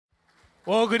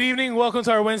Well, good evening. Welcome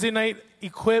to our Wednesday night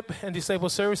Equip and Disciple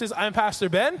services. I'm Pastor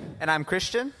Ben. And I'm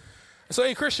Christian. So,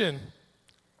 hey, Christian,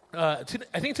 I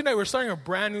think tonight we're starting a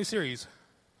brand new series.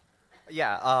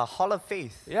 Yeah, Hall of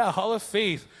Faith. Yeah, Hall of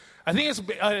Faith. I think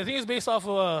it's based off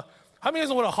of how many of us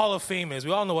know what a Hall of Fame is?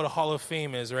 We all know what a Hall of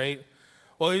Fame is, right?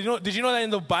 Well, did you know that in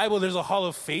the Bible there's a Hall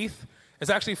of Faith? It's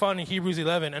actually found in Hebrews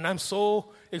 11, and I'm so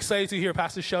excited to hear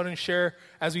Pastor Sheldon share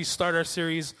as we start our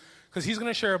series, because he's going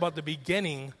to share about the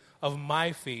beginning of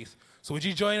my faith. So would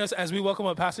you join us as we welcome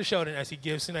up Pastor Sheldon as he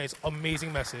gives tonight's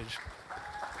amazing message.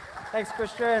 Thanks,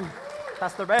 Christian.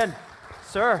 Pastor Ben.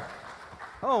 Sir.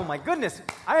 Oh, my goodness.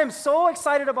 I am so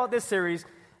excited about this series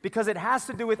because it has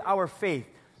to do with our faith.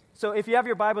 So if you have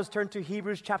your Bibles, turn to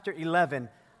Hebrews chapter 11.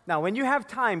 Now, when you have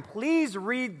time, please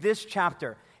read this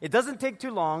chapter. It doesn't take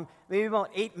too long, maybe about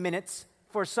 8 minutes.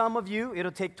 For some of you,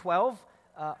 it'll take 12.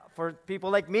 For people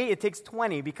like me, it takes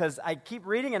 20 because I keep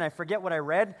reading and I forget what I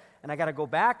read and I got to go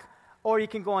back. Or you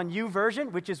can go on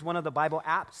YouVersion, which is one of the Bible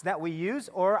apps that we use,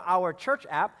 or our church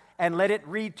app, and let it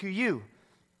read to you.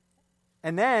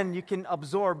 And then you can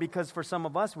absorb, because for some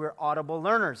of us, we're audible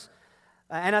learners.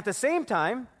 And at the same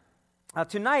time,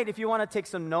 tonight, if you want to take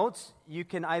some notes, you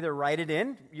can either write it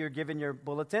in, you're given your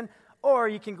bulletin, or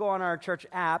you can go on our church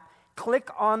app, click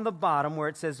on the bottom where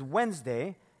it says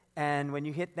Wednesday, and when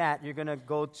you hit that, you're going to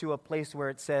go to a place where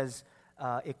it says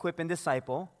Equip and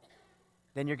Disciple.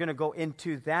 Then you're going to go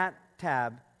into that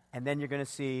tab, and then you're going to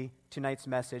see tonight's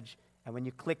message. And when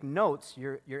you click notes,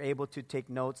 you're able to take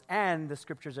notes, and the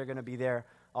scriptures are going to be there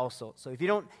also. So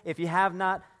if you have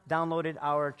not downloaded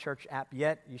our church app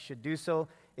yet, you should do so.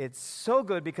 It's so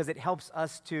good because it helps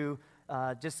us to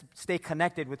just stay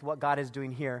connected with what God is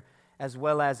doing here, as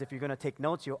well as if you're going to take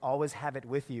notes, you'll always have it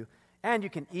with you. And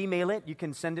you can email it, you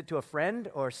can send it to a friend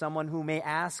or someone who may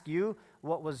ask you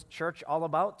what was church all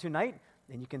about tonight,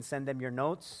 and you can send them your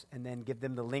notes and then give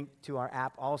them the link to our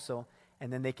app also,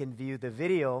 and then they can view the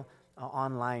video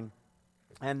online.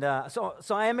 And so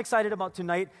I am excited about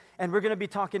tonight, and we're going to be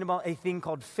talking about a thing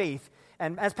called faith.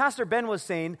 And as Pastor Ben was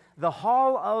saying, the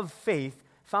Hall of Faith,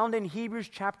 found in Hebrews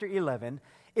chapter 11,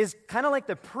 is kind of like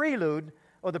the prelude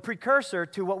or the precursor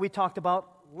to what we talked about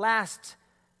last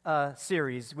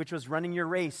series, which was running your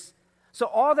race. So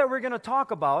all that we're going to talk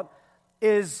about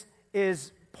is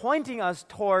pointing us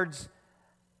towards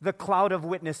the cloud of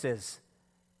witnesses.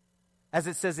 As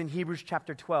it says in Hebrews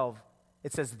chapter 12,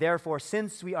 it says, therefore,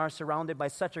 since we are surrounded by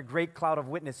such a great cloud of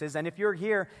witnesses, and if you're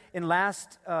here in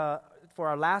for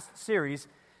our last series,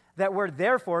 that word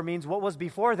therefore means what was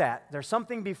before that. There's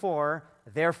something before,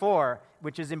 therefore,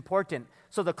 which is important.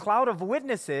 So the cloud of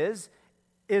witnesses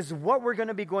is what we're going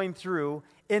to be going through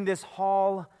in this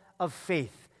hall of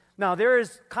faith. Now, there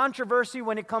is controversy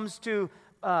when it comes to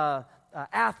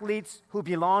athletes who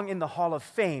belong in the Hall of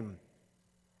Fame.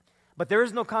 But there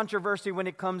is no controversy when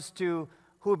it comes to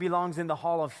who belongs in the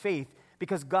Hall of Faith,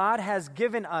 because God has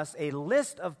given us a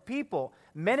list of people,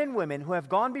 men and women, who have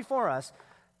gone before us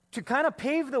to kind of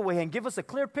pave the way and give us a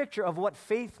clear picture of what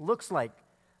faith looks like.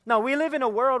 Now, we live in a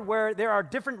world where there are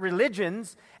different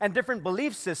religions and different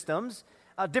belief systems,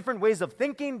 different ways of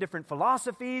thinking, different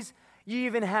philosophies. You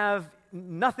even have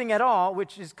nothing at all,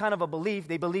 which is kind of a belief.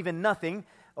 They believe in nothing.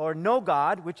 Or no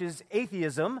God, which is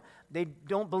atheism. They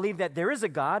don't believe that there is a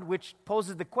God, which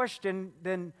poses the question,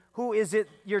 then who is it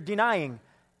you're denying?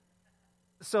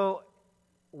 So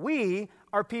we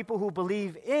are people who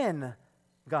believe in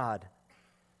God.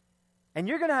 And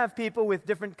you're going to have people with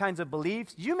different kinds of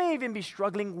beliefs. You may even be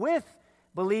struggling with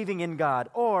believing in God.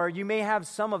 Or you may have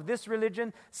some of this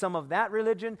religion, some of that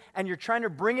religion, and you're trying to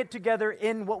bring it together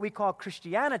in what we call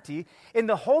Christianity in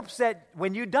the hopes that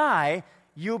when you die,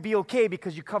 you'll be okay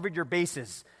because you covered your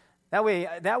bases. That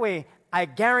way, I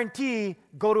guarantee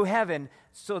go to heaven,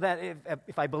 so that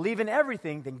if I believe in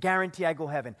everything, then guarantee I go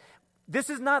heaven. This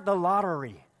is not the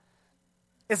lottery.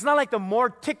 It's not like the more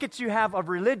tickets you have of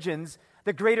religions,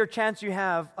 the greater chance you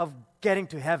have of getting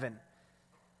to heaven.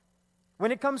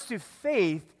 When it comes to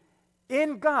faith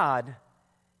in God,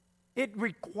 it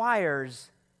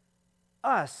requires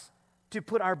us to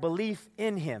put our belief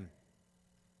in Him.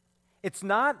 It's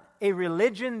not a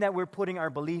religion that we're putting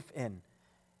our belief in.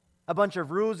 A bunch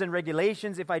of rules and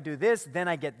regulations. If I do this, then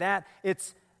I get that.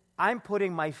 I'm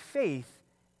putting my faith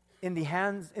in the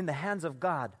hands of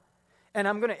God. And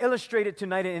I'm going to illustrate it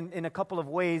tonight in a couple of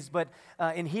ways. But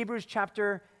in Hebrews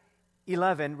chapter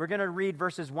 11, we're going to read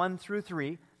verses 1 through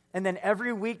 3. And then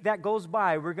every week that goes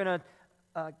by, we're going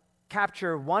to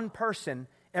capture one person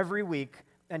every week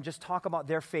and just talk about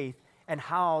their faith and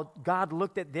how God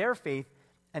looked at their faith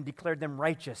and declared them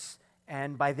righteous.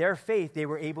 And by their faith, they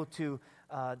were able to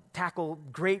tackle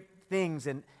great things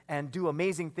and do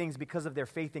amazing things because of their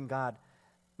faith in God.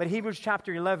 But Hebrews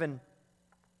chapter 11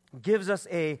 gives us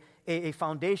a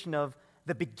foundation of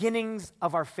the beginnings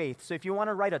of our faith. So if you want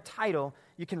to write a title,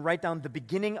 you can write down the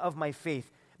beginning of my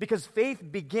faith. Because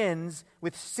faith begins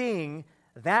with seeing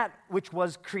that which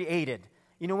was created.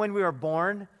 You know, when we are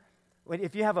born,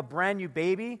 if you have a brand new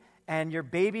baby and your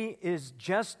baby is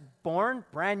just born,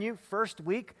 brand new, first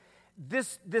week,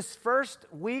 this first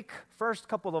week, first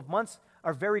couple of months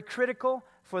are very critical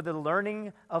for the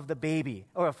learning of the baby,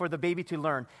 or for the baby to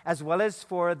learn, as well as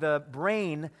for the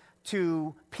brain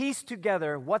to piece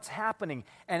together what's happening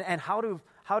and how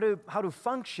to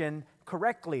function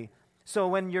correctly. So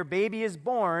when your baby is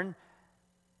born,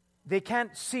 they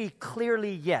can't see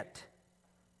clearly yet,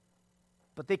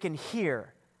 but they can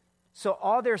hear. So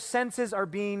all their senses are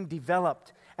being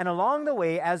developed. And along the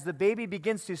way, as the baby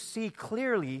begins to see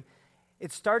clearly,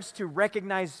 it starts to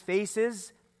recognize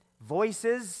faces,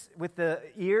 voices with the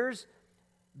ears,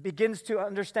 begins to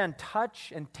understand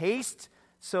touch and taste.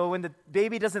 So when the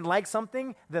baby doesn't like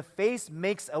something, the face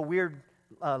makes a weird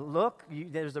look.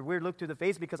 There's a weird look to the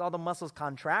face because all the muscles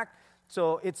contract.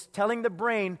 So it's telling the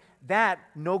brain that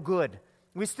no good.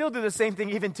 We still do the same thing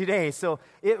even today. So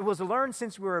it was learned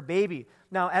since we were a baby.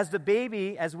 Now, as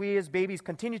we as babies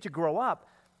continue to grow up,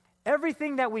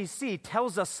 everything that we see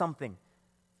tells us something.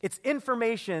 It's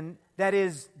information that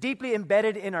is deeply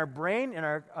embedded in our brain, in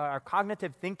our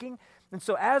cognitive thinking. And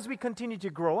so as we continue to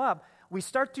grow up, we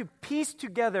start to piece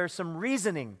together some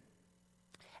reasoning.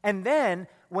 And then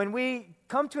when we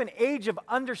come to an age of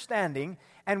understanding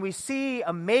and we see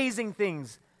amazing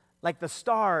things like the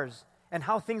stars and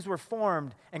how things were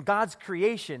formed and God's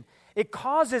creation, it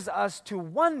causes us to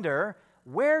wonder,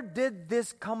 where did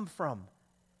this come from?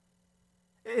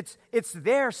 It's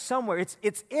there somewhere.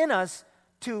 It's in us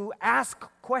to ask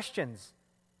questions.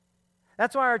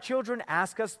 That's why our children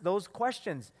ask us those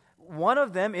questions. One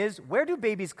of them is, where do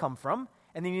babies come from?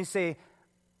 And then you say,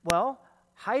 well,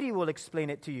 Heidi will explain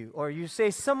it to you. Or you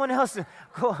say someone else.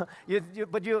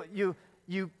 But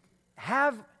you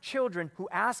have children who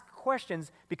ask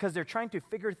questions because they're trying to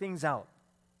figure things out.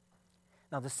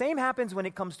 Now, the same happens when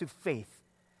it comes to faith.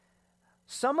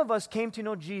 Some of us came to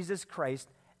know Jesus Christ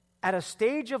at a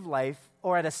stage of life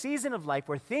or at a season of life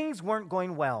where things weren't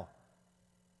going well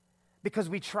because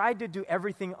we tried to do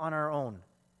everything on our own.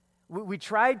 We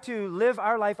tried to live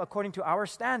our life according to our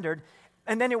standard,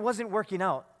 and then it wasn't working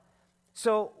out.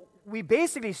 So we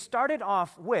basically started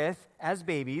off with, as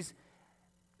babies,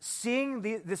 seeing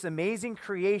this amazing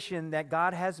creation that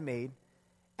God has made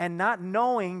and not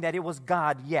knowing that it was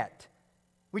God yet.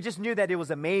 We just knew that it was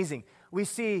amazing. We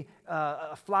see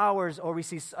flowers, or we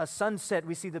see a sunset,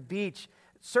 we see the beach.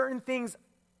 Certain things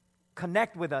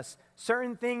connect with us.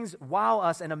 Certain things wow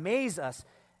us and amaze us.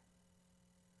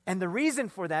 And the reason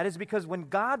for that is because when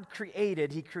God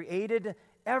created, He created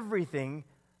everything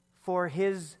for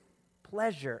His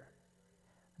pleasure.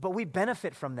 But we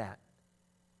benefit from that.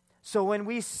 So when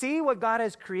we see what God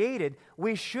has created,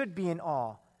 we should be in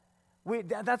awe.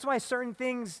 That's why certain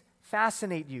things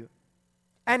fascinate you.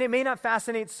 And it may not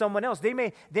fascinate someone else. They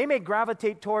may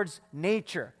gravitate towards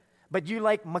nature, but you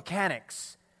like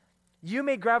mechanics. You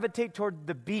may gravitate toward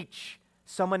the beach.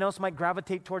 Someone else might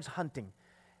gravitate towards hunting.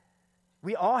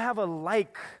 We all have a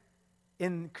like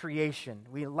in creation.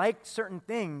 We like certain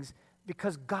things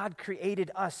because God created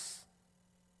us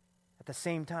at the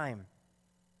same time.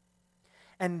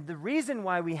 And the reason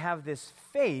why we have this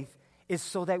faith is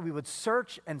so that we would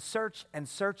search and search and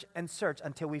search and search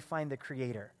until we find the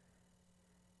Creator.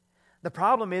 The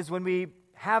problem is when we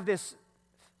have this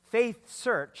faith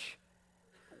search,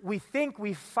 we think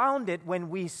we found it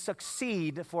when we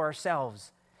succeed for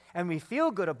ourselves. And we feel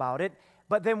good about it.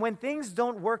 But then when things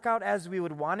don't work out as we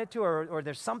would want it to, or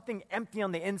there's something empty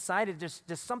on the inside, there's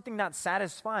something not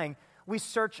satisfying, we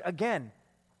search again.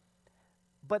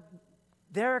 But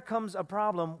there comes a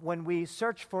problem when we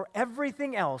search for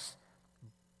everything else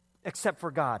except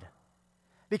for God.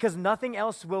 Because nothing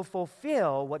else will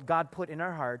fulfill what God put in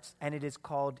our hearts, and it is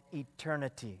called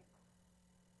eternity.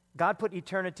 God put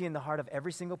eternity in the heart of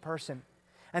every single person.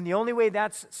 And the only way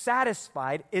that's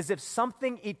satisfied is if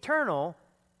something eternal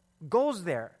goes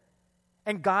there.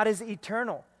 And God is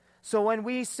eternal. So when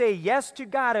we say yes to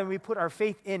God and we put our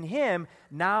faith in Him,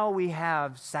 now we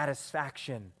have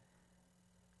satisfaction.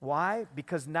 Why?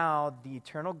 Because now the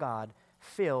eternal God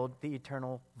filled the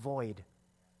eternal void.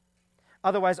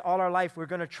 Otherwise, all our life, we're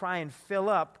going to try and fill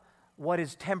up what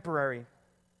is temporary.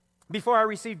 Before I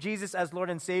received Jesus as Lord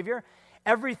and Savior,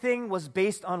 everything was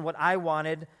based on what I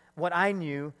wanted, what I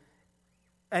knew,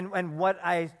 and what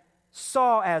I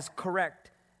saw as correct,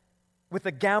 with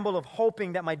a gamble of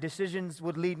hoping that my decisions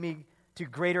would lead me to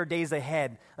greater days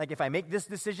ahead. Like, if I make this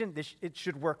decision, it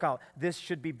should work out. This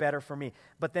should be better for me.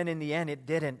 But then in the end, it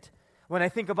didn't. When I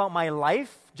think about my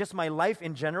life, just my life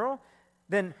in general,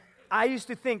 then I used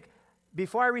to think,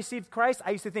 before I received Christ,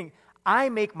 I used to think, I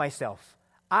make myself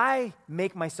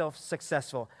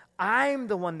successful. I'm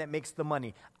the one that makes the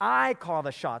money. I call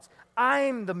the shots.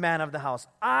 I'm the man of the house.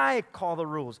 I call the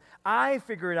rules. I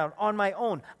figure it out on my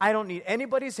own. I don't need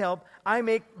anybody's help. I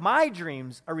make my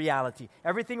dreams a reality.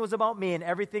 Everything was about me, and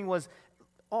everything was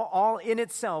all in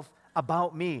itself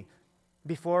about me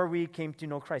before we came to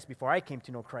know Christ, before I came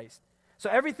to know Christ. So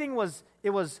everything was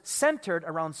centered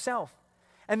around self.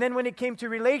 And then when it came to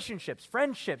relationships,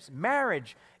 friendships,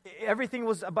 marriage, everything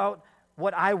was about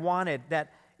what I wanted,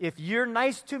 that if you're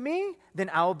nice to me, then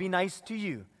I'll be nice to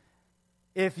you.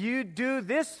 If you do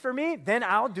this for me, then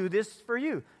I'll do this for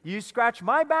you. You scratch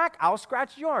my back, I'll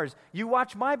scratch yours. You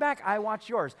watch my back, I watch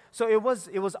yours. So it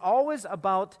was always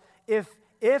about if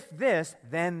this,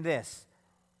 then this.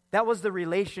 That was the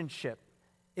relationship.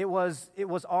 It was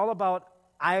all about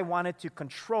I wanted to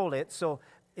control it. So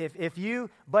if you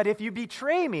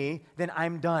betray me, then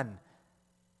I'm done.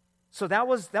 So that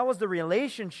was the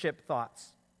relationship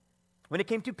thoughts. When it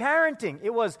came to parenting,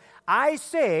 it was, I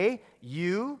say,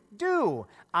 you do.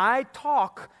 I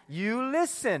talk, you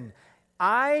listen.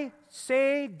 I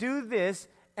say, do this,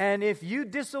 and if you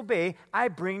disobey, I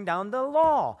bring down the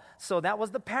law. So that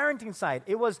was the parenting side.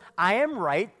 It was, I am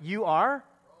right, you are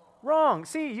wrong.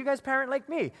 See, you guys parent like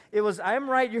me. It was, I am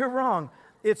right, you're wrong.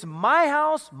 It's my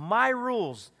house, my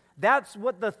rules. That's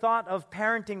what the thought of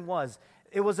parenting was.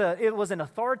 It was an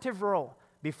authoritative role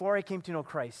before I came to know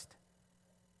Christ.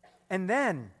 And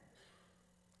then,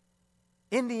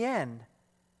 in the end,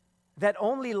 that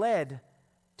only led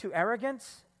to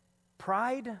arrogance,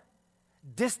 pride,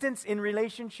 distance in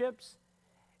relationships.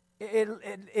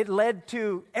 It led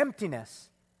to emptiness.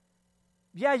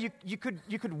 Yeah, you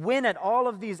could win at all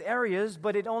of these areas,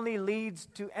 but it only leads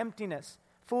to emptiness,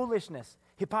 foolishness,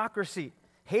 hypocrisy,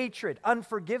 hatred,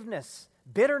 unforgiveness,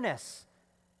 bitterness,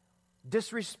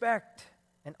 disrespect,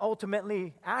 and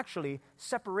ultimately, actually,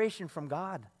 separation from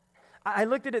God. I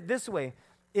looked at it this way.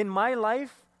 In my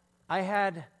life, I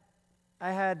had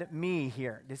me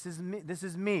here. This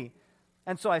is me.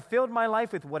 And so I filled my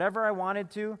life with whatever I wanted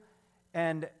to,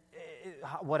 and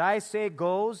what I say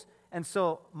goes. And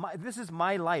so this is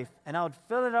my life, and I would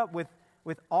fill it up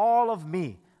with all of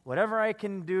me. Whatever I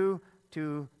can do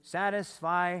to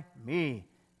satisfy me.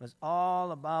 It was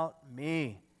all about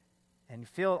me. And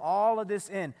fill all of this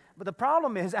in. But the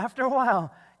problem is, after a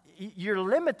while, you're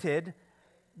limited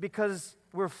because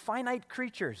we're finite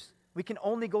creatures. We can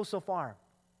only go so far.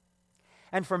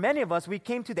 And for many of us, we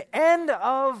came to the end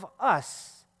of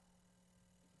us.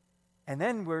 And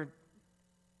then we're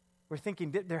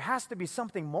thinking, there has to be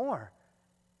something more.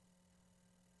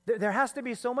 There has to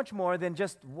be so much more than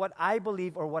just what I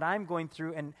believe or what I'm going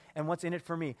through and what's in it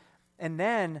for me. And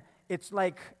then it's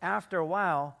like, after a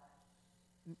while,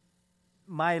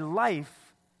 my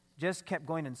life just kept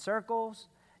going in circles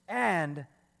and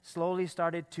slowly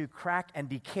started to crack and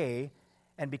decay.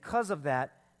 And because of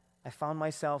that, I found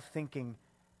myself thinking,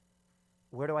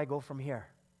 where do I go from here?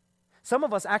 Some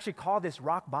of us actually call this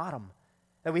rock bottom.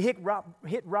 That we hit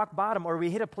rock bottom, or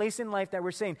we hit a place in life that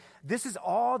we're saying, this is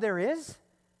all there is?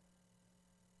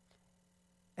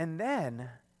 And then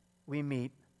we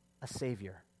meet a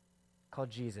Savior called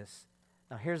Jesus.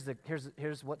 Now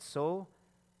here's what's so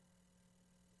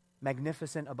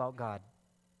magnificent about God.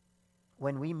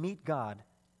 When we meet God,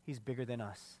 He's bigger than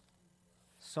us.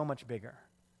 So much bigger.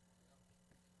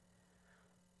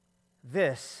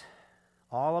 This,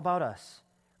 all about us,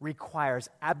 requires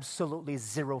absolutely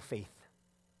zero faith.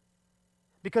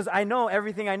 Because I know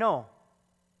everything I know.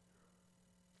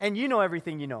 And you know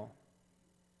everything you know.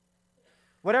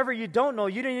 Whatever you don't know,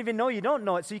 you don't even know you don't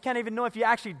know it, so you can't even know if you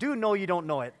actually do know you don't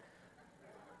know it.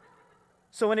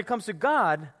 So when it comes to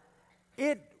God,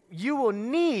 you will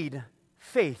need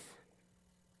faith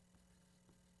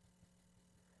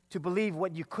to believe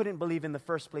what you couldn't believe in the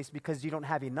first place because you don't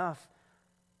have enough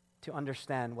to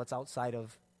understand what's outside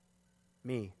of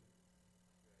me,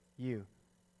 you.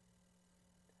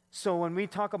 So when we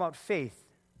talk about faith,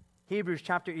 Hebrews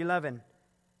chapter 11,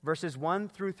 verses 1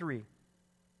 through 3,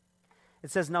 it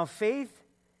says, now faith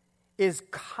is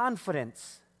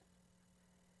confidence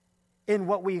in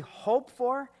what we hope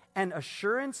for and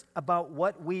assurance about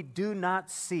what we do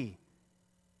not see.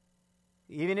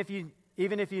 Even if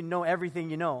you know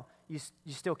everything you know, you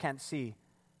still can't see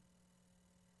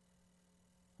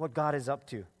what God is up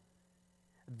to.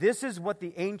 This is what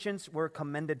the ancients were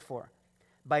commended for.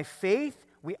 By faith,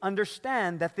 we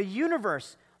understand that the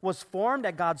universe was formed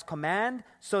at God's command,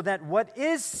 so that what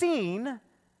is seen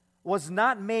was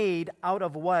not made out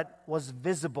of what was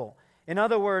visible. In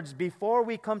other words, before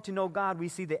we come to know God, we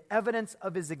see the evidence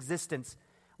of His existence.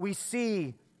 We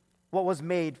see what was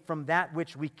made from that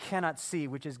which we cannot see,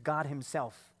 which is God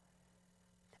Himself.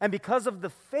 And because of the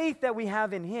faith that we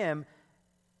have in Him,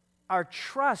 our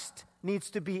trust needs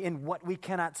to be in what we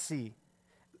cannot see.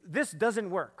 This doesn't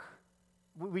work.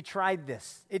 We tried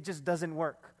this. It just doesn't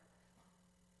work.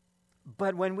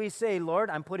 But when we say, Lord,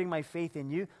 I'm putting my faith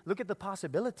in you, look at the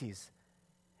possibilities.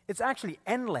 It's actually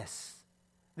endless.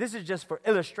 This is just for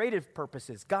illustrative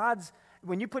purposes.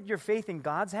 When you put your faith in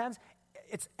God's hands,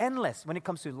 it's endless when it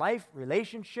comes to life,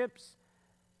 relationships,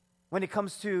 when it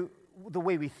comes to the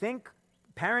way we think,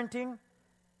 parenting.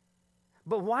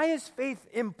 But why is faith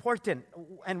important?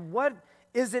 And what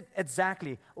is it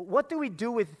exactly? What do we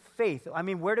do with faith? I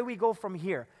mean, where do we go from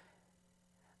here?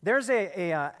 There's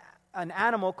an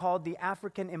animal called the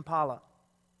African impala,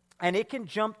 and it can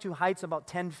jump to heights about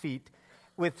 10 feet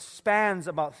with spans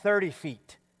about 30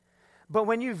 feet. But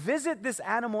when you visit this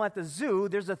animal at the zoo,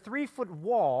 there's a 3-foot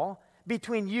wall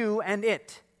between you and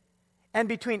it, and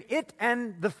between it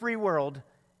and the free world,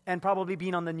 and probably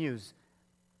being on the news.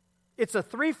 It's a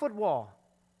 3-foot wall.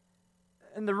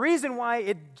 And the reason why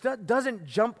it doesn't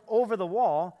jump over the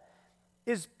wall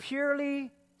is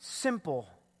purely simple.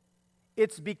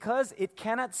 It's because it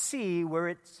cannot see where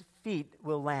its feet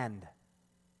will land.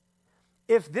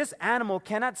 If this animal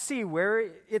cannot see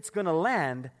where it's going to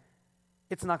land,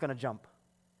 it's not going to jump.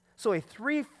 So a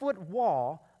 3-foot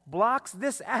wall blocks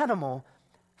this animal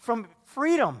from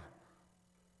freedom.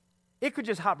 It could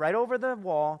just hop right over the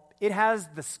wall. It has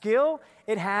the skill,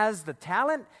 it has the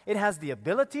talent, it has the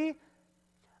ability,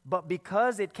 but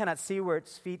because it cannot see where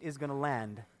its feet is going to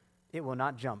land, it will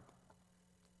not jump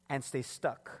and stay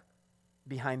stuck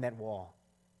behind that wall.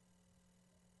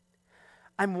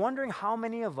 I'm wondering how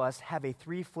many of us have a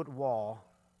 3-foot wall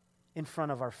in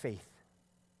front of our faith.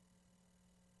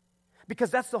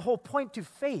 Because that's the whole point to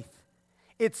faith.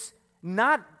 It's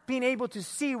not being able to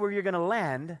see where you're going to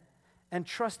land and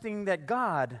trusting that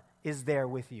God is there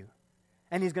with you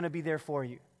and He's going to be there for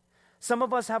you. Some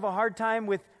of us have a hard time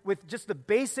with just the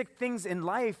basic things in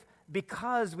life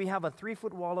because we have a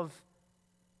 3-foot wall of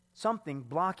something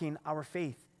blocking our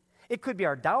faith. It could be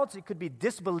our doubts. It could be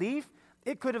disbelief.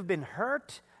 It could have been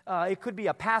hurt. It could be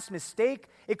a past mistake.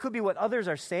 It could be what others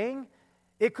are saying.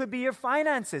 It could be your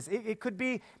finances. It could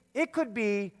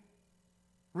be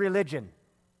religion.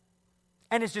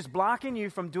 And it's just blocking you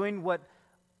from doing what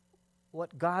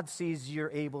God sees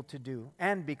you're able to do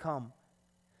and become.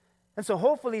 And so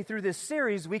hopefully through this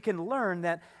series, we can learn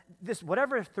that this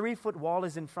whatever 3-foot wall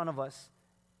is in front of us,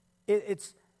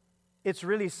 it's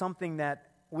really something that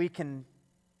we can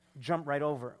jump right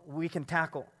over. We can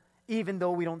tackle, even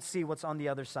though we don't see what's on the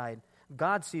other side.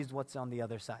 God sees what's on the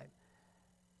other side.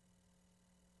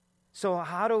 So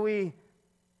how do we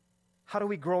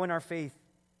grow in our faith?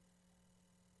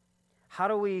 How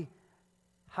do we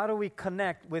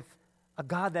connect with a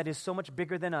God that is so much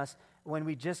bigger than us when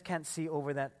we just can't see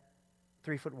over that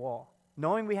 3-foot wall?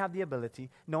 Knowing we have the ability,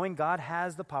 knowing God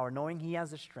has the power, knowing He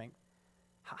has the strength.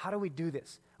 How do we do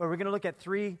this? Well, we're going to look at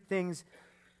 3 things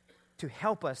to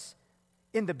help us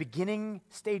in the beginning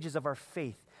stages of our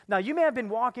faith. Now, you may have been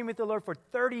walking with the Lord for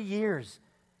 30 years.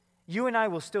 You and I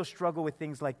will still struggle with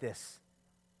things like this.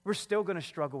 We're still going to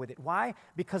struggle with it. Why?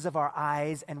 Because of our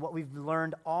eyes and what we've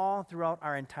learned all throughout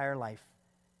our entire life.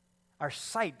 Our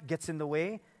sight gets in the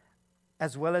way,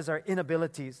 as well as our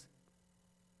inabilities.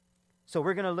 So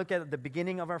we're going to look at the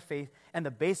beginning of our faith and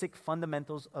the basic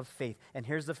fundamentals of faith. And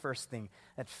here's the first thing,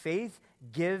 that faith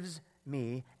gives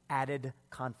me added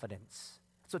confidence.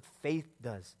 That's what faith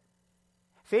does.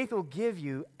 Faith will give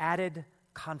you added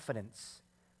confidence.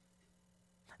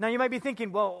 Now you might be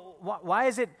thinking, well, why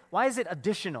is it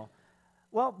additional?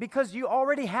 Well, because you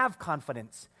already have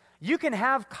confidence. You can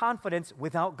have confidence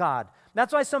without God.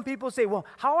 That's why some people say, well,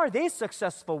 how are they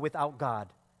successful without God?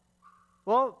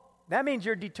 Well, that means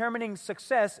you're determining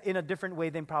success in a different way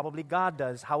than probably God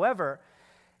does. However,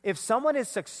 if someone is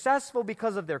successful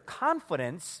because of their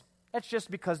confidence, that's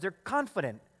just because they're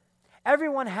confident.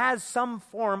 Everyone has some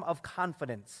form of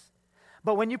confidence.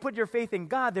 But when you put your faith in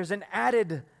God, there's an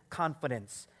added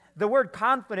confidence. The word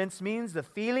confidence means the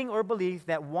feeling or belief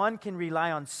that one can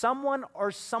rely on someone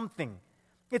or something.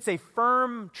 It's a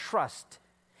firm trust.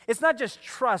 It's not just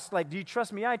trust, like, do you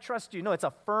trust me? I trust you. No, it's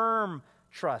a firm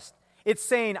trust. It's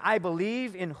saying, I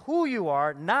believe in who you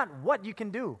are, not what you can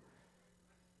do.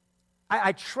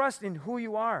 I trust in who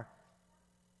you are.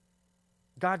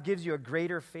 God gives you a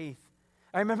greater faith.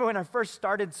 I remember when I first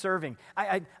started serving,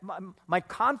 my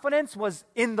confidence was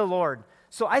in the Lord.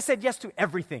 So I said yes to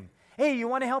everything. Hey, you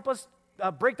want to help us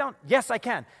break down? Yes, I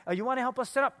can. You want to help us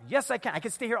set up? Yes, I can. I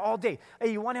can stay here all day.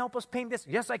 Hey, you want to help us paint this?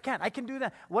 Yes, I can. I can do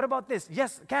that. What about this?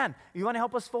 Yes, I can. You want to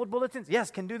help us fold bulletins?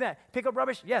 Yes, can do that. Pick up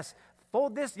rubbish? Yes.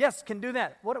 Fold this? Yes, can do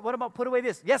that. What about put away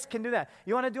this? Yes, can do that.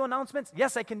 You want to do announcements?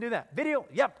 Yes, I can do that. Video?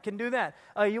 Yep, can do that.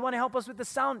 You want to help us with the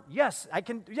sound? Yes, I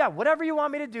can. Yeah, whatever you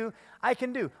want me to do, I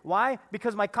can do. Why?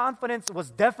 Because my confidence was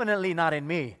definitely not in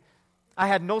me. I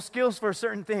had no skills for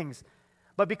certain things.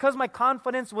 But because my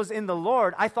confidence was in the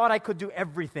Lord, I thought I could do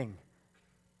everything.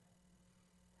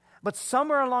 But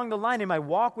somewhere along the line in my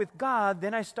walk with God,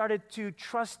 then I started to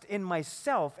trust in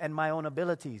myself and my own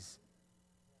abilities.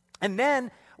 And then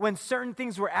when certain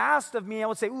things were asked of me, I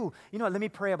would say, ooh, you know what, let me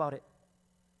pray about it.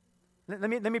 Let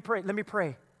me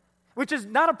pray. Which is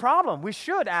not a problem. We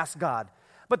should ask God.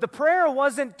 But the prayer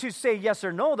wasn't to say yes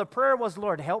or no. The prayer was,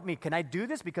 Lord, help me. Can I do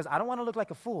this? Because I don't want to look like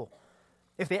a fool.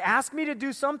 If they ask me to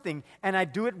do something and I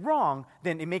do it wrong,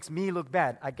 then it makes me look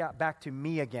bad. I got back to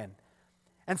me again.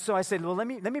 And so I said, well, let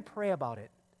me pray about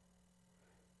it.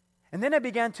 And then I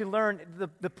began to learn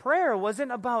the prayer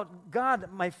wasn't about, God,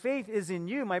 my faith is in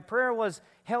you. My prayer was,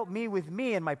 help me with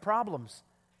me and my problems.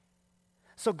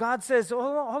 So God says,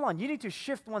 oh, hold on, you need to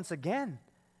shift once again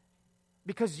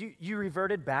because you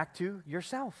reverted back to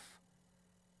yourself.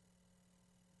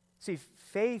 See,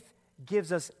 faith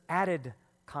gives us added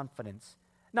confidence.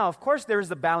 Now, of course, there is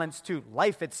the balance to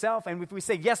life itself. And if we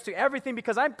say yes to everything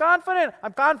because I'm confident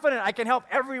I can help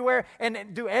everywhere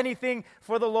and do anything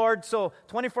for the Lord. So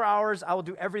 24 hours, I will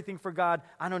do everything for God.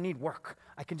 I don't need work.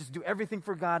 I can just do everything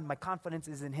for God. My confidence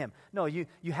is in Him. No, you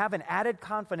have an added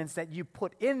confidence that you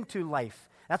put into life.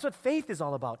 That's what faith is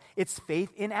all about. It's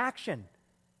faith in action.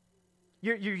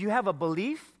 You have a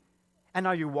belief, and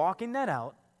now you're walking that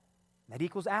out. That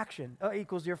equals action,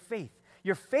 equals your faith.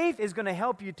 Your faith is going to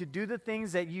help you to do the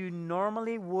things that you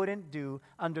normally wouldn't do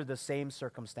under the same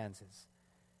circumstances.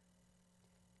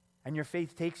 And your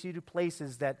faith takes you to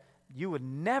places that you would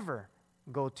never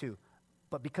go to.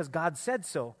 But because God said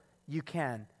so, you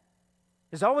can.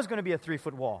 There's always going to be a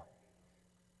 3-foot wall.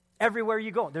 Everywhere you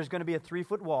go, there's going to be a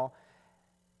 3-foot wall.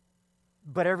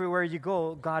 But everywhere you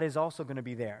go, God is also going to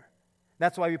be there.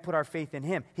 That's why we put our faith in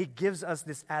Him. He gives us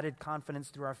this added confidence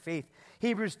through our faith.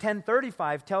 Hebrews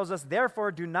 10:35 tells us,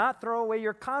 therefore, do not throw away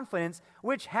your confidence,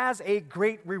 which has a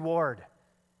great reward.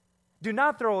 Do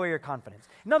not throw away your confidence.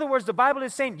 In other words, the Bible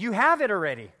is saying, you have it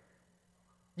already.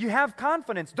 You have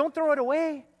confidence. Don't throw it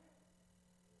away.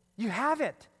 You have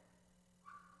it.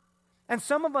 And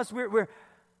some of us,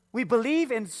 we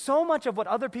believe in so much of what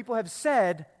other people have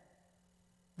said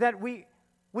that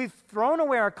we've thrown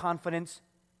away our confidence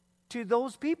to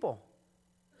those people.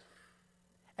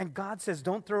 And God says,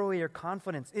 don't throw away your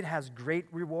confidence. It has great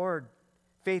reward.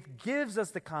 Faith gives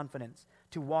us the confidence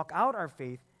to walk out our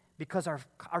faith because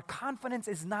our confidence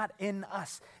is not in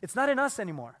us. It's not in us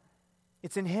anymore.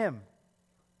 It's in Him.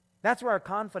 That's where our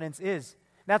confidence is.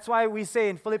 That's why we say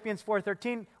in Philippians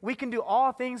 4:13, we can do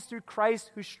all things through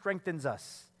Christ who strengthens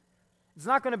us. It's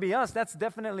not going to be us. That's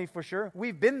definitely for sure.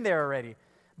 We've been there already.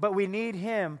 But we need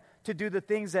Him to do the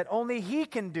things that only He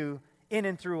can do in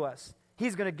and through us.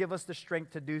 He's going to give us the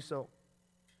strength to do so.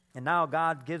 And now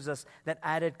God gives us that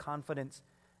added confidence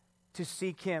to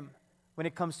seek Him when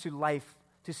it comes to life,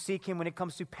 to seek Him when it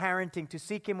comes to parenting, to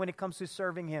seek Him when it comes to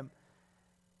serving Him.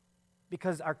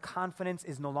 Because our confidence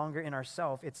is no longer in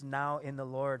ourselves, it's now in the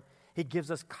Lord. He gives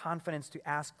us confidence to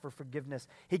ask for forgiveness.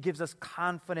 He gives us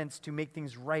confidence to make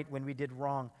things right when we did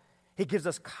wrong. He gives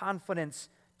us confidence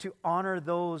to honor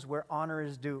those where honor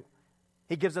is due.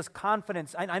 He gives us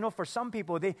confidence. I know for some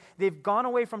people, they've gone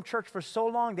away from church for so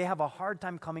long, they have a hard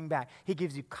time coming back. He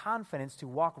gives you confidence to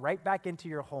walk right back into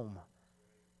your home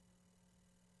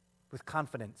with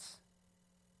confidence.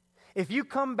 If you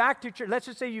come back to church, let's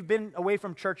just say you've been away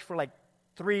from church for like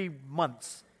 3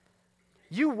 months.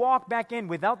 You walk back in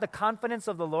without the confidence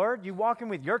of the Lord, you walk in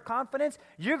with your confidence,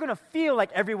 you're going to feel like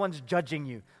everyone's judging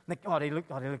you. Like, they're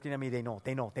looking at me, they know.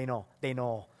 They don't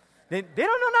know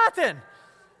nothing.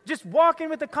 Just walk in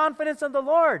with the confidence of the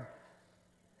Lord.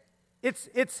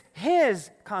 It's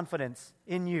His confidence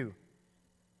in you.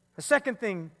 The second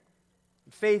thing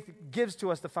faith gives to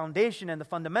us, the foundation and the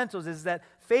fundamentals, is that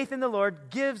faith in the Lord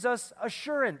gives us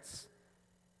assurance.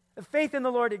 The faith in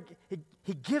the Lord,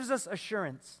 He gives us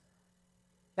assurance.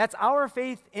 That's our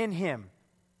faith in Him.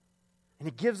 And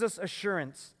He gives us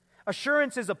assurance.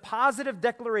 Assurance is a positive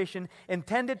declaration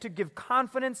intended to give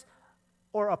confidence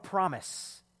or a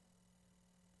promise.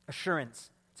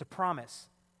 Assurance. It's a promise.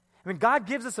 When God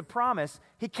gives us a promise,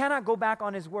 He cannot go back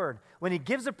on His word. When He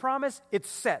gives a promise, it's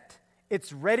set.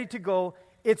 It's ready to go.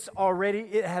 It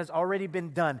has already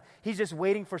been done. He's just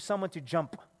waiting for someone to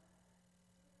jump.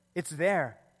 It's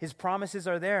there. His promises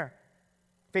are there.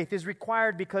 Faith is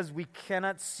required because we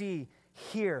cannot see,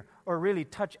 hear, or really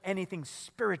touch anything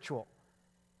spiritual.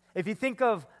 If you think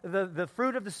of the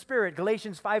fruit of the Spirit,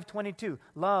 Galatians 5:22,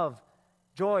 love,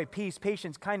 joy, peace,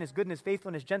 patience, kindness, goodness,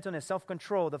 faithfulness, gentleness,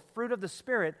 self-control, the fruit of the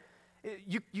Spirit,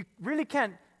 you really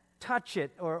can't touch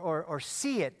it or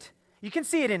see it. You can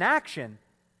see it in action,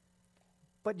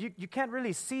 but you can't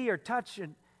really see or touch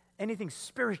anything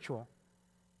spiritual.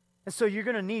 And so you're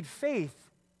going to need faith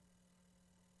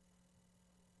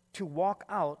to walk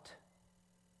out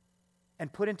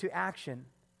and put into action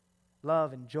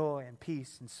love and joy and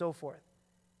peace and so forth.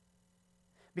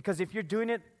 Because if you're doing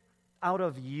it out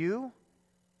of you,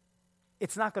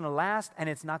 it's not going to last and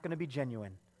it's not going to be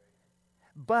genuine.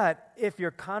 But if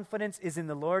your confidence is in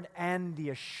the Lord and the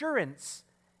assurance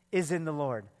is in the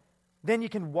Lord, then you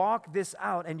can walk this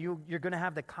out and you're going to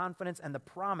have the confidence and the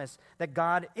promise that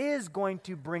God is going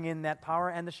to bring in that power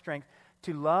and the strength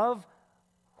to love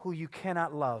who you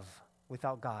cannot love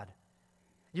without God.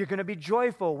 You're going to be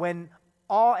joyful when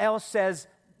all else says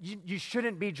you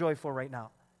shouldn't be joyful right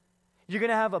now. You're going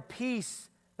to have a peace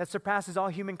that surpasses all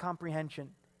human comprehension.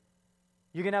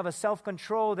 You're going to have a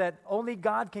self-control that only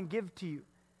God can give to you.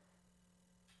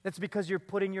 That's because you're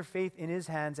putting your faith in His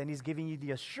hands and He's giving you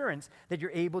the assurance that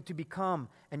you're able to become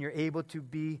and you're able to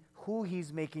be who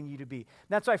He's making you to be.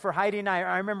 That's why for Heidi and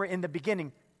I remember in the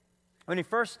beginning, when we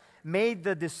first made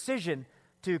the decision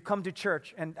to come to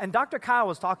church, and Dr. Kyle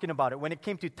was talking about it when it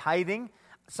came to tithing.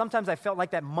 Sometimes I felt like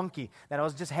that monkey, that I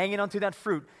was just hanging onto that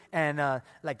fruit and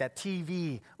like that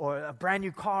TV or a brand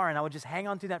new car, and I would just hang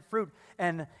onto that fruit.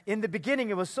 And in the beginning,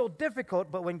 it was so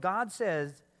difficult, but when God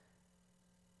says,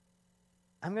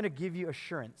 I'm going to give you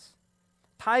assurance.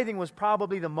 Tithing was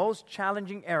probably the most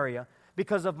challenging area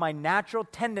because of my natural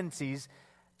tendencies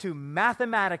to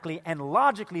mathematically and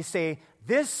logically say,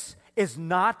 this is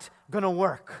not going to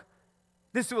work.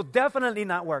 This will definitely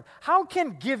not work. How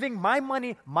can giving my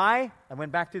money, I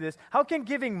went back to this, how can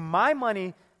giving my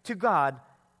money to God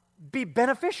be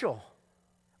beneficial?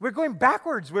 We're going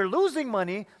backwards. We're losing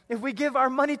money if we give our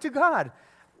money to God.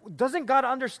 Doesn't God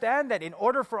understand that in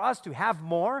order for us to have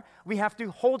more, we have to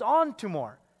hold on to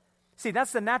more? See,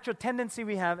 that's the natural tendency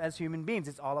we have as human beings.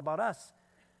 It's all about us.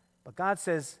 But God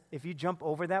says, if you jump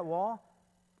over that wall,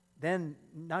 then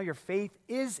now your faith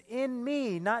is in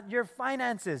me, not your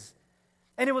finances.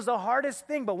 And it was the hardest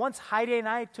thing, but once Heidi and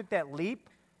I took that leap,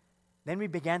 then we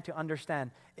began to understand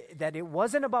that it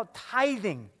wasn't about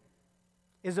tithing.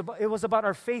 It was about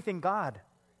our faith in God.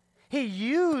 He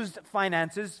used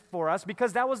finances for us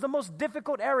because that was the most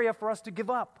difficult area for us to give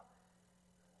up.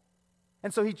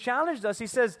 And so He challenged us. He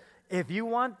says, if you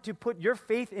want to put your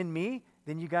faith in me,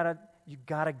 then you gotta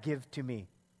give to me.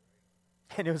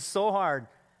 And it was so hard.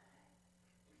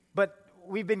 But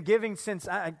we've been giving since,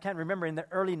 I can't remember, in the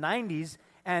early 90s,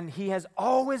 and He has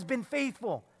always been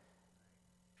faithful.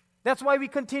 That's why we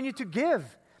continue to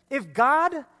give. If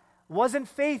God wasn't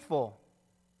faithful,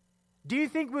 do you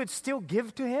think we would still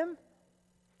give to Him?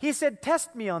 He said,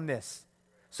 test me on this.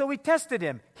 So we tested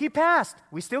Him. He passed.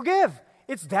 We still give.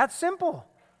 It's that simple.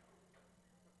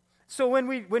 So when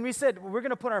we said we're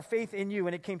going to put our faith in you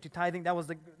when it came to tithing, that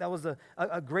was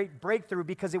a great breakthrough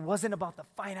because it wasn't about the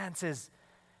finances.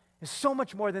 It's so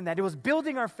much more than that. It was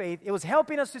building our faith. It was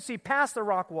helping us to see past the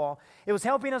rock wall. It was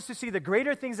helping us to see the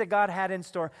greater things that God had in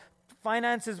store.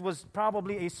 Finances was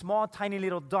probably a small, tiny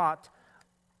little dot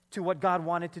to what God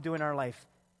wanted to do in our life.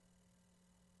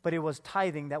 But it was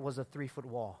tithing that was a 3-foot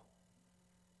wall.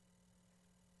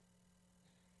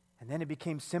 And then it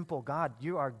became simple. God,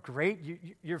 you are great.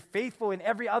 You're faithful in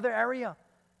every other area.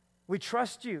 We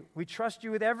trust you. We trust you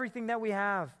with everything that we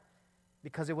have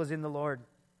because it was in the Lord.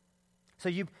 So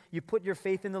you put your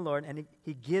faith in the Lord and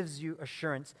He gives you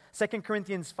assurance. 2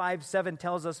 Corinthians 5:7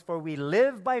 tells us, for we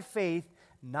live by faith,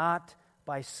 not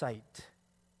by sight.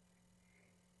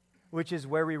 Which is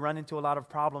where we run into a lot of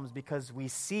problems because we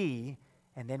see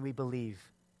and then we believe.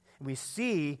 We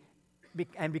see,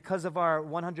 and because of our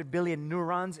 100 billion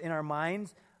neurons in our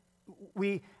minds,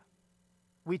 we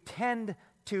tend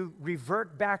to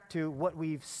revert back to what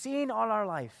we've seen all our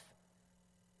life.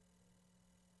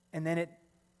 And then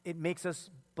it makes us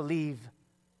believe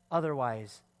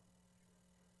otherwise.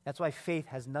 That's why faith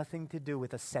has nothing to do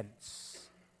with a sense.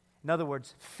 In other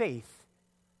words, faith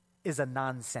is a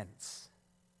nonsense.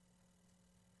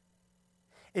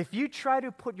 If you try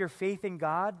to put your faith in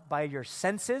God by your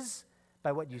senses,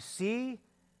 by what you see,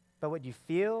 by what you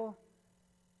feel,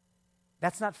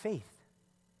 that's not faith.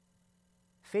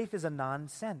 Faith is a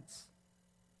nonsense.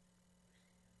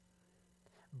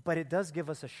 but it does give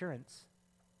us assurance.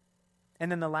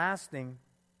 And then the last thing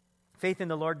faith in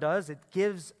the Lord does, it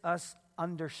gives us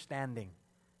understanding.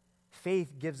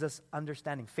 Faith gives us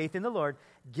understanding. Faith in the Lord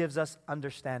gives us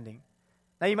understanding.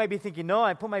 Now you might be thinking, no,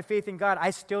 I put my faith in God.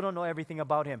 I still don't know everything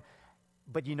about Him.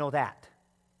 But you know that.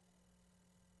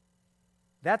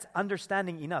 That's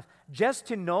understanding enough. Just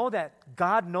to know that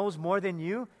God knows more than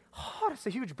you, that's a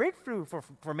huge breakthrough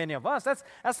for many of us.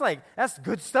 That's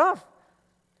good stuff.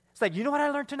 It's like, you know what I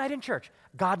learned tonight in church?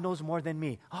 God knows more than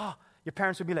me. Your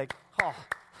parents would be like,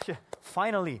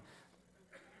 finally.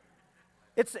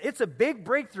 It's a big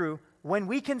breakthrough when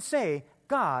we can say,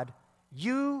 God,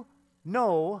 you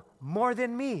know more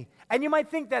than me. And you might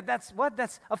think that's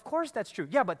of course that's true.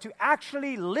 Yeah, but to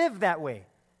actually live that way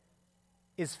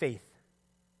is faith.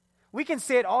 We can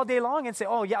say it all day long and say,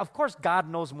 oh yeah, of course God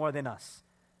knows more than us.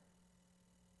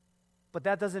 But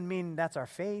that doesn't mean that's our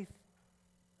faith.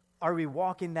 Are we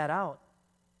walking that out?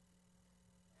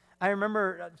 I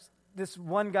remember this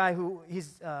one guy who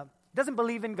doesn't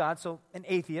believe in God, so an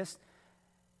atheist.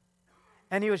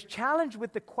 And he was challenged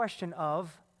with the question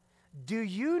of, do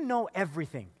you know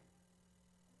everything?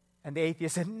 And the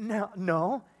atheist said,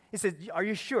 no. He said, are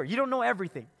you sure? You don't know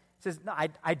everything. He says, no,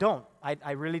 I don't.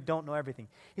 I really don't know everything.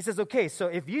 He says, okay, so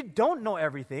if you don't know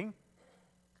everything,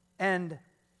 and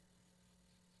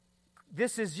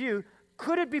this is you,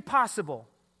 could it be possible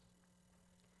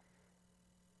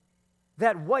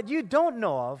that what you don't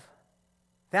know of,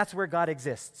 that's where God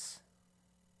exists?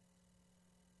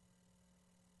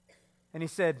 And he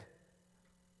said,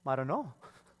 I don't know.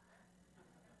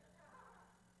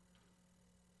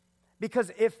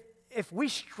 Because if we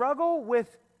struggle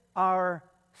with our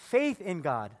faith in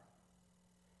God,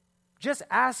 just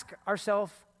ask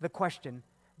ourselves the question,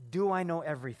 do I know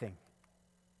everything?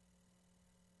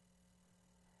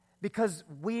 Because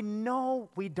we know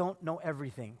we don't know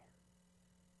everything.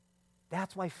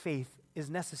 That's why faith is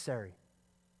necessary.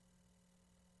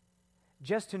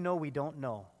 Just to know we don't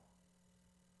know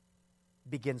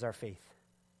begins our faith.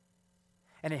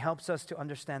 And it helps us to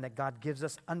understand that God gives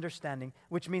us understanding,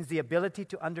 which means the ability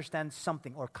to understand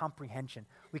something or comprehension.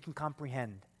 We can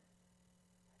comprehend.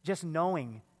 Just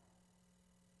knowing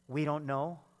we don't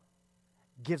know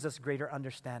gives us greater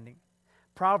understanding.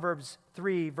 Proverbs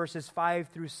 3, verses 5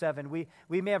 through 7.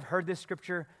 We may have heard this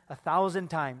scripture 1,000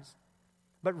 times,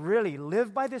 but really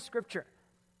live by this scripture.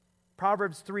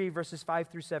 Proverbs 3, verses 5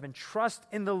 through 7. Trust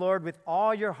in the Lord with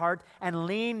all your heart and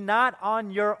lean not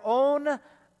on your own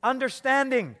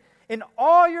understanding. In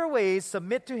all your ways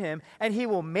submit to Him, and He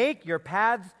will make your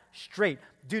paths straight.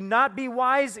 Do not be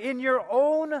wise in your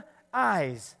own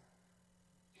eyes.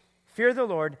 Fear the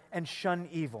Lord and shun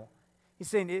evil. He's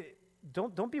saying,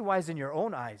 don't be wise in your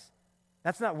own eyes.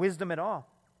 That's not wisdom at all.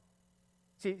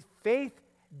 See, faith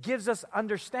gives us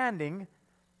understanding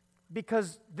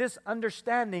because this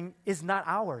understanding is not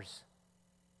ours.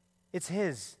 It's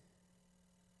His.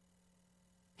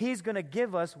 He's going to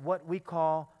give us what we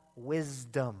call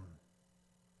wisdom.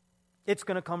 It's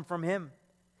going to come from Him.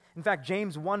 In fact,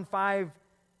 James 1:5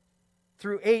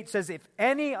 through 8 says, if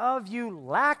any of you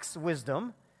lacks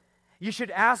wisdom, you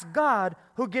should ask God,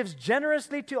 who gives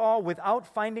generously to all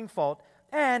without finding fault,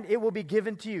 and it will be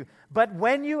given to you. But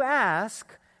when you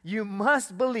ask, you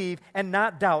must believe and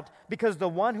not doubt, because the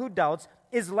one who doubts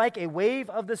is like a wave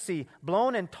of the sea,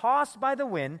 blown and tossed by the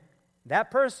wind. That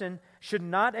person should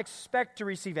not expect to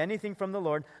receive anything from the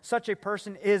Lord. Such a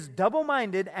person is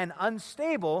double-minded and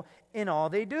unstable in all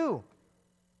they do.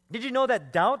 Did you know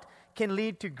that doubt can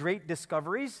lead to great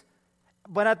discoveries?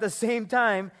 But at the same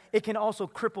time, it can also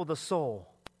cripple the soul.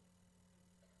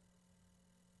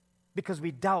 Because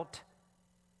we doubt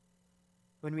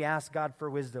when we ask God for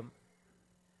wisdom.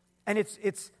 And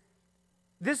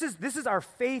this is our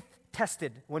faith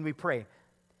tested when we pray.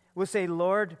 We'll say,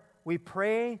 Lord, we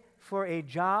pray for a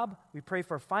job, we pray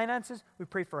for finances, we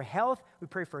pray for health, we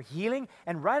pray for healing,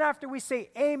 and right after we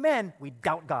say amen, we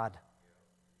doubt God.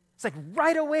 It's like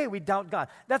right away we doubt God.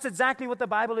 That's exactly what the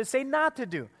Bible is saying not to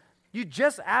do. You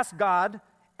just ask God,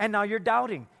 and now you're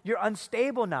doubting. You're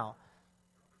unstable now.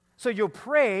 So you'll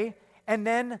pray and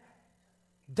then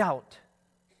doubt.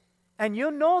 And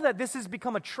you'll know that this has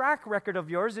become a track record of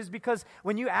yours is because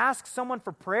when you ask someone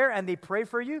for prayer and they pray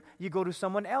for you, you go to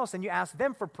someone else and you ask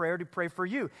them for prayer to pray for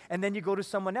you. And then you go to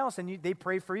someone else and they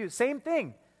pray for you. Same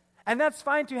thing. And that's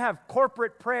fine to have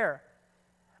corporate prayer.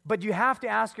 But you have to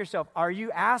ask yourself, are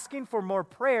you asking for more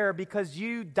prayer because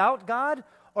you doubt God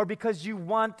or because you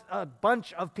want a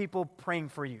bunch of people praying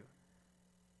for you?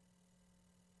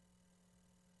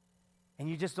 And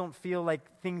you just don't feel like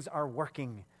things are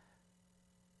working.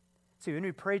 See, when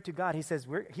we pray to God, He says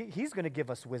He's going to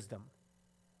give us wisdom.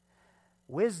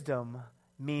 Wisdom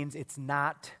means it's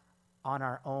not on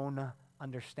our own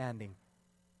understanding,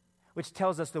 which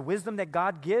tells us the wisdom that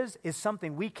God gives is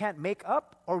something we can't make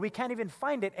up or we can't even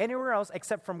find it anywhere else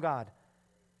except from God.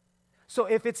 So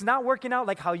if it's not working out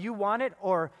like how you want it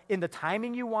or in the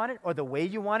timing you want it or the way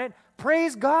you want it,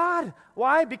 praise God.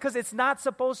 Why? Because it's not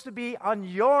supposed to be on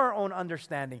your own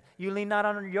understanding. You lean not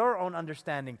on your own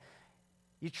understanding.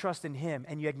 You trust in Him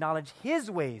and you acknowledge His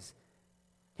ways.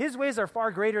 His ways are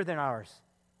far greater than ours.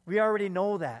 We already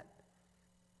know that.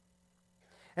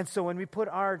 And so when we put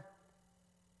our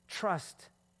trust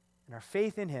and our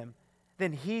faith in Him,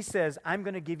 then He says, I'm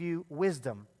going to give you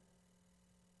wisdom,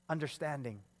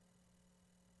 understanding.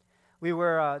 We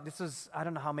were, this was, I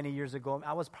don't know how many years ago.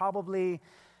 I was probably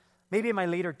maybe in my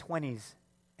later 20s.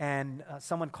 And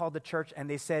someone called the church and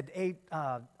they said, hey,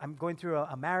 I'm going through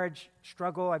a marriage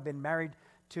struggle. I've been married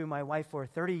to my wife for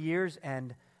 30 years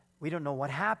and we don't know what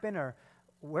happened or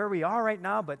where we are right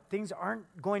now, but things aren't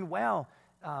going well.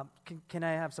 Can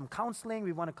I have some counseling?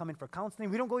 We want to come in for counseling.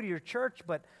 We don't go to your church,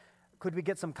 but could we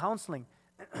get some counseling?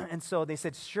 And so they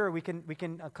said, sure, we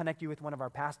can connect you with one of our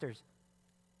pastors.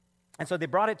 And so they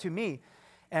brought it to me.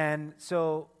 And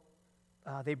so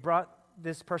they brought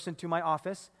this person to my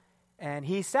office. And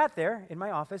he sat there in my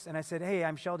office. And I said, hey,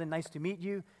 I'm Sheldon. Nice to meet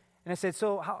you. And I said,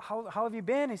 so how have you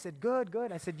been? He said,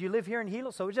 good. I said, you live here in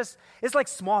Hilo? So it's like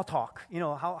small talk. You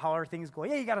know, how are things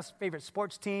going? Yeah, you got a favorite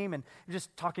sports team? And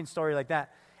just talking story like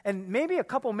that. And maybe a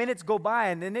couple minutes go by.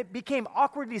 And then it became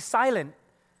awkwardly silent.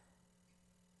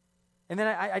 And then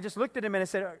I just looked at him and I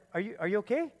said, are you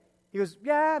okay? He goes,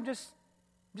 yeah, I'm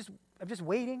just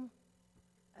waiting.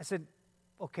 I said,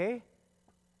 okay.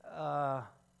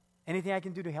 Anything I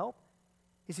can do to help?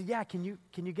 He said, yeah, can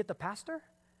you get the pastor?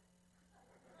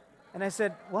 And I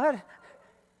said, what? And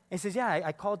he says, yeah,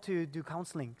 I called to do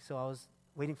counseling, so I was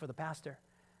waiting for the pastor.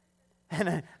 And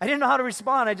I didn't know how to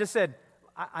respond. I just said,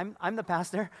 I'm the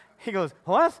pastor. He goes,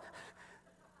 what?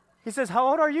 He says, how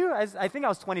old are you? I think I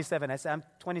was 27. I said, I'm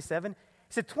 27.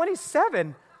 He said,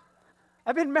 27?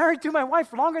 I've been married to my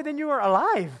wife longer than you were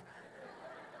alive.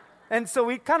 And so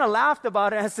we kind of laughed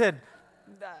about it. I said,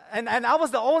 and I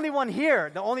was the only one here,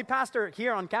 the only pastor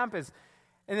here on campus.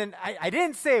 And then I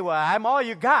didn't say, well, I'm all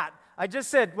you got. I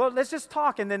just said, well, let's just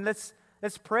talk, and then let's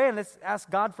pray, and let's ask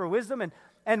God for wisdom.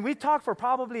 And we talked for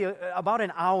probably about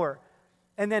an hour.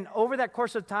 And then over that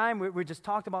course of time, we just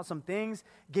talked about some things,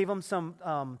 gave them some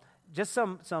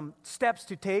steps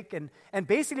to take. And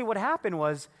basically what happened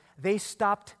was they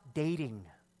stopped dating.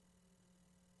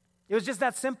 It was just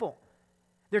that simple.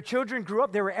 Their children grew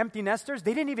up. They were empty nesters.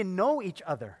 They didn't even know each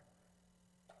other.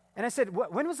 And I said,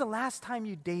 when was the last time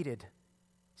you dated?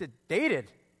 He said,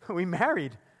 dated? We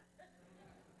married.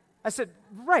 I said,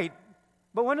 right.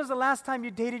 But when was the last time you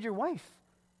dated your wife?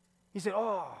 He said,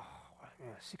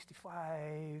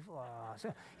 65.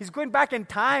 So he's going back in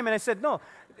time. And I said, no.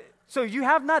 So you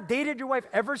have not dated your wife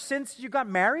ever since you got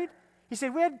married? He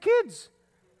said, we had kids.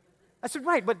 I said,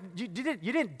 right, but you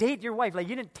didn't date your wife. Like,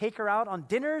 you didn't take her out on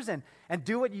dinners and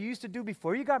do what you used to do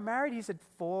before you got married? He said,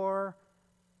 4.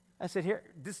 I said, here,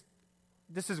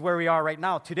 this is where we are right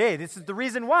now today. This is the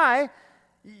reason why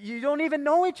you don't even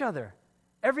know each other.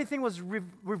 Everything was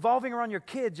revolving around your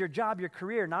kids, your job, your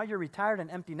career. Now you're retired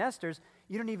and empty nesters.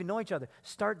 You don't even know each other.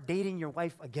 Start dating your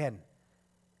wife again.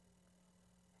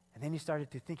 And then he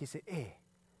started to think. He said, hey,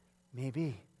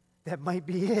 maybe that might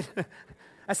be it.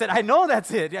 I said, I know that's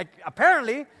it.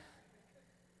 Apparently.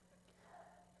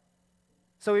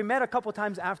 So we met a couple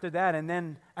times after that, and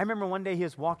then I remember one day he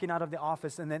was walking out of the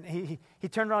office, and then he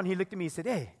turned around, he looked at me, he said,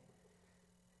 hey,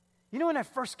 you know when I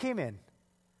first came in,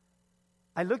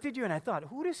 I looked at you and I thought,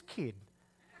 who this kid?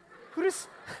 What is,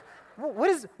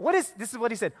 this is what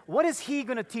he said, what is he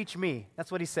going to teach me?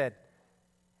 That's what he said.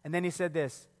 And then he said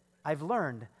this, I've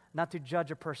learned not to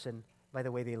judge a person by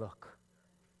the way they look.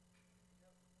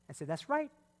 I said, that's right.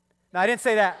 No, I didn't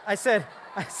say that. I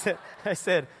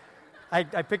said, I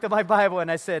picked up my Bible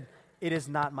and I said, it is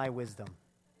not my wisdom.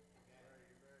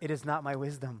 It is not my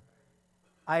wisdom.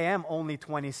 I am only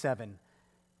 27.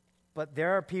 But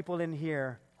there are people in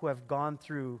here who have gone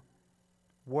through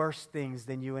worse things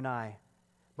than you and I.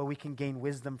 But we can gain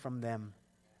wisdom from them.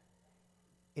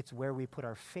 It's where we put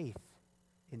our faith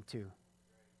into.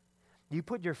 You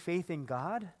put your faith in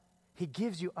God, He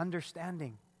gives you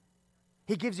understanding.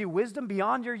 He gives you wisdom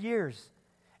beyond your years.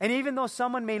 And even though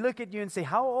someone may look at you and say,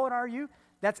 how old are you?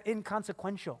 That's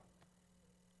inconsequential.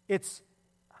 It's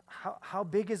how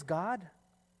big is God?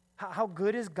 How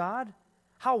good is God?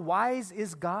 How wise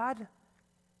is God?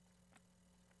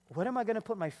 What am I going to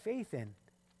put my faith in?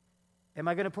 Am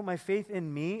I going to put my faith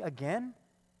in me again?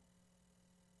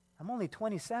 I'm only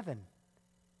 27.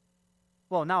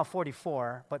 well, now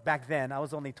 44, but back then I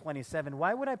was only 27.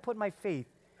 Why would I put my faith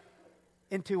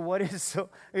into what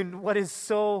is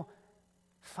so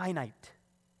finite?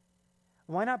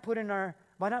 Why not put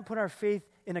our faith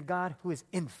in a God who is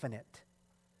infinite,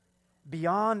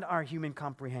 beyond our human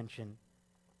comprehension?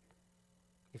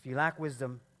 If you lack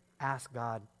wisdom, ask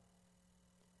God.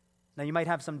 Now, you might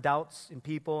have some doubts in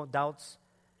people, doubts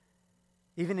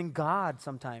even in God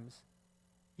sometimes.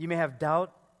 You may have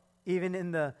doubt even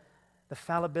in the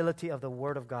fallibility of the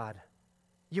Word of God.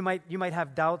 You might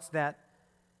have doubts that,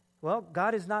 well,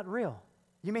 God is not real.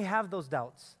 You may have those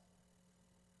doubts.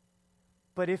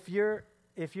 But if you're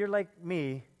like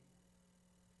me,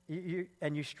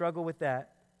 and you struggle with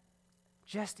that,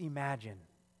 just imagine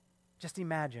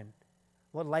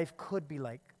what life could be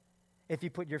like if you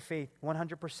put your faith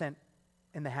 100%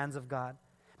 in the hands of God.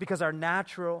 Because our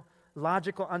natural,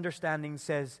 logical understanding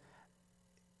says,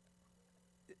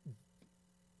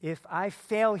 if I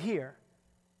fail here,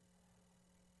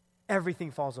 everything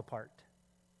falls apart.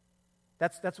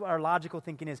 That's what our logical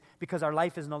thinking is, because our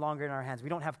life is no longer in our hands. We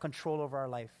don't have control over our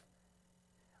life.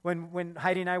 When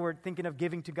Heidi and I were thinking of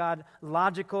giving to God,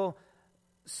 logical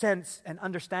sense and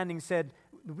understanding said,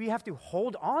 we have to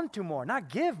hold on to more, not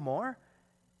give more.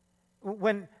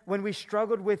 When we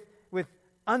struggled with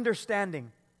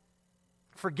understanding,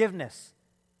 forgiveness,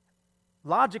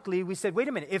 logically we said, wait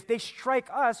a minute, if they strike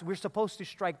us, we're supposed to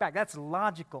strike back. That's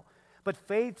logical. But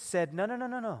faith said,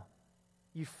 no.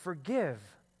 You forgive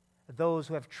those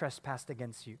who have trespassed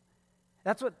against you.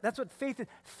 That's what faith is.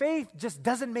 Faith just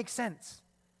doesn't make sense.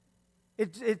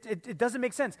 It doesn't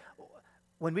make sense.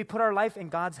 When we put our life in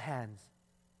God's hands,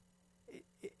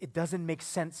 it doesn't make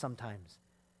sense sometimes.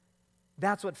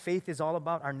 That's what faith is all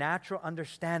about. Our natural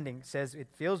understanding says it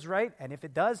feels right, and if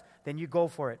it does, then you go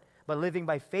for it. But living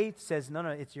by faith says, no,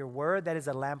 it's your word that is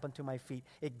a lamp unto my feet.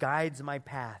 It guides my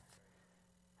path.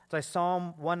 So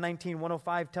Psalm 119,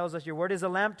 105 tells us, your word is a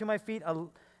lamp to my feet,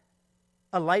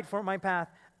 a light for my path.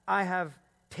 I have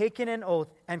taken an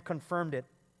oath and confirmed it,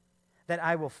 that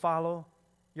I will follow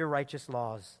your righteous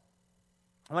laws.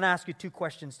 I want to ask you two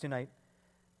questions tonight.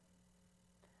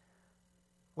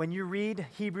 When you read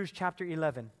Hebrews chapter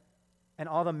 11 and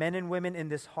all the men and women in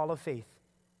this hall of faith,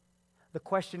 the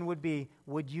question would be,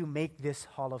 would you make this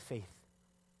hall of faith?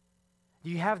 Do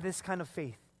you have this kind of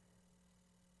faith?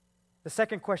 The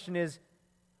second question is,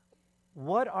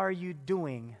 what are you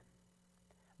doing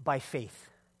by faith?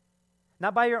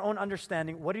 Not by your own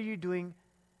understanding. What are you doing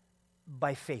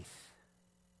by faith?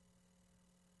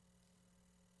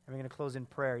 And we're going to close in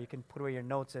prayer. You can put away your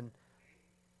notes and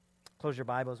close your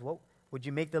Bibles. What would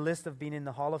you make the list of being in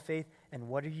the hall of faith? And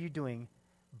what are you doing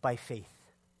by faith?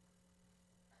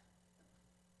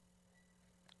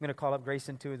 I'm going to call up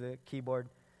Grayson to the keyboard.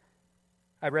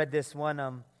 I read this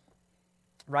one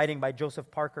writing by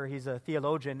Joseph Parker. He's a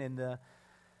theologian in the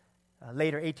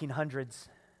later 1800s.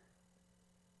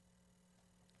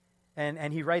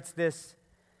 And he writes this.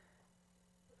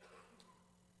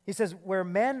 He says, where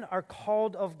men are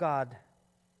called of God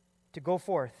to go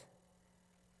forth,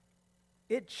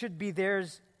 it should be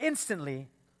theirs instantly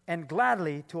and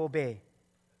gladly to obey.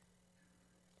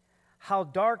 How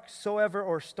dark soever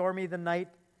or stormy the night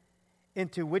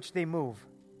into which they move,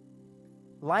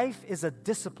 life is a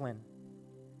discipline.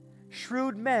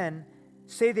 Shrewd men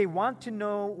say they want to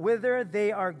know whither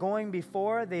they are going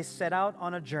before they set out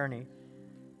on a journey.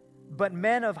 But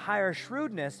men of higher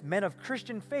shrewdness, men of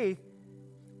Christian faith,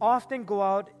 often go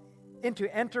out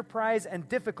into enterprise and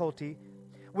difficulty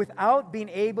without being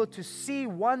able to see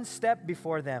one step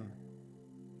before them.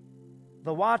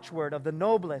 The watchword of the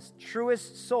noblest,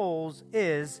 truest souls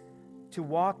is to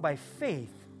walk by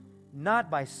faith,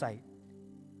 not by sight.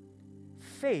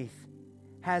 Faith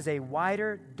has a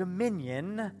wider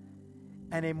dominion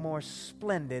and a more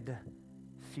splendid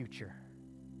future.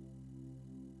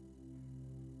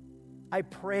 I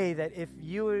pray that if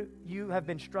you have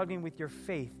been struggling with your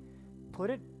faith, put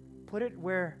it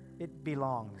where it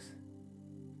belongs.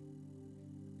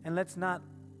 And let's not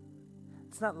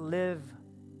live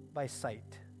by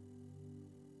sight.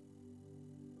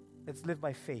 Let's live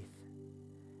by faith.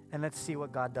 And let's see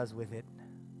what God does with it.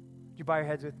 Would you bow your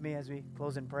heads with me as we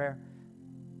close in prayer?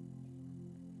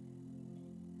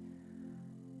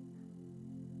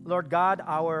 Lord God,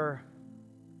 our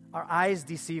eyes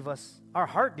deceive us. Our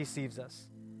heart deceives us.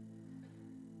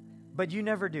 But you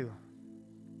never do.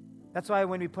 That's why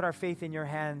when we put our faith in your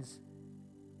hands,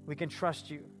 we can trust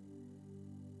you.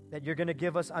 That you're going to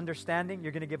give us understanding,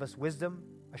 you're going to give us wisdom,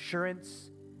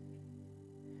 assurance.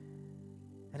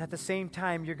 And at the same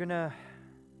time, you're going to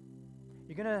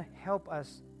help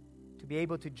us to be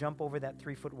able to jump over that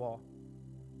 3-foot wall.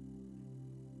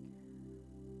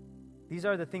 These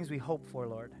are the things we hope for,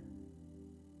 Lord.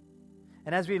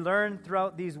 And as we learn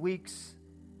throughout these weeks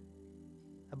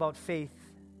about faith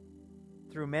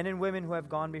through men and women who have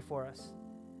gone before us,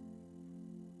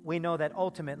 we know that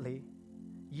ultimately,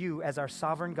 you as our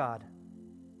sovereign God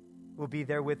will be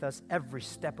there with us every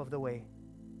step of the way.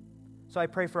 So I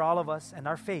pray for all of us and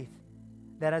our faith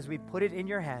that as we put it in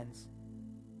your hands,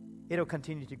 it'll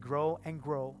continue to grow and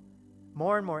grow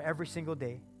more and more every single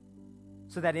day,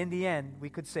 so that in the end we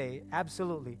could say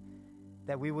absolutely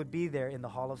that we would be there in the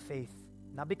hall of faith,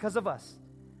 not because of us,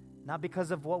 not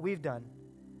because of what we've done,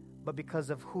 but because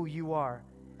of who you are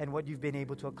and what you've been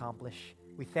able to accomplish.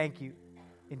 We thank you.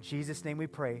 In Jesus' name we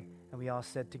pray, and we all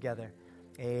said together,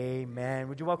 amen.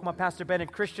 Would you welcome our Pastor Ben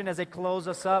and Christian as they close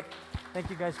us up? Thank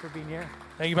you guys for being here.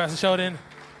 Thank you, Pastor Sheldon.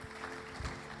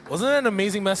 Wasn't that an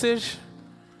amazing message?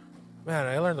 Man,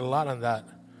 I learned a lot on that.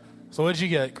 So what did you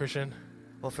get, Christian?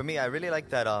 Well, for me, I really like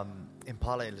that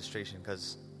Impala illustration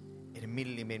because it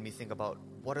immediately made me think about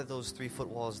what are those 3-foot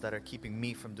walls that are keeping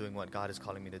me from doing what God is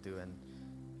calling me to do, and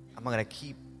I'm not going to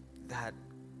keep that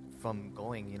from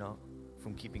going,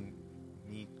 from keeping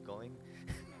me going.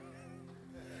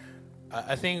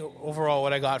 I think overall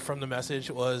what I got from the message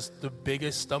was the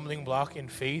biggest stumbling block in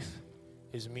faith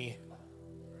is me.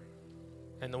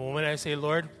 And the moment I say,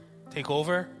 Lord, take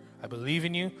over, I believe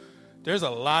in you, there's a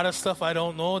lot of stuff I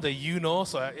don't know that you know,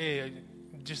 so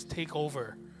just take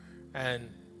over. And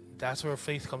that's where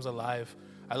faith comes alive.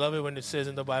 I love it when it says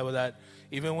in the Bible that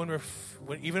even when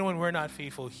we're not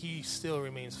faithful, He still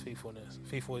remains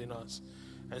faithful in us.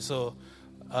 And so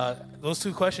those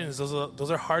two questions, those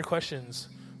are hard questions.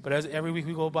 But as every week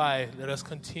we go by, let us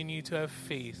continue to have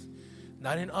faith,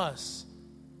 not in us,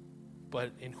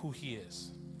 but in who He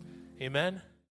is. Amen.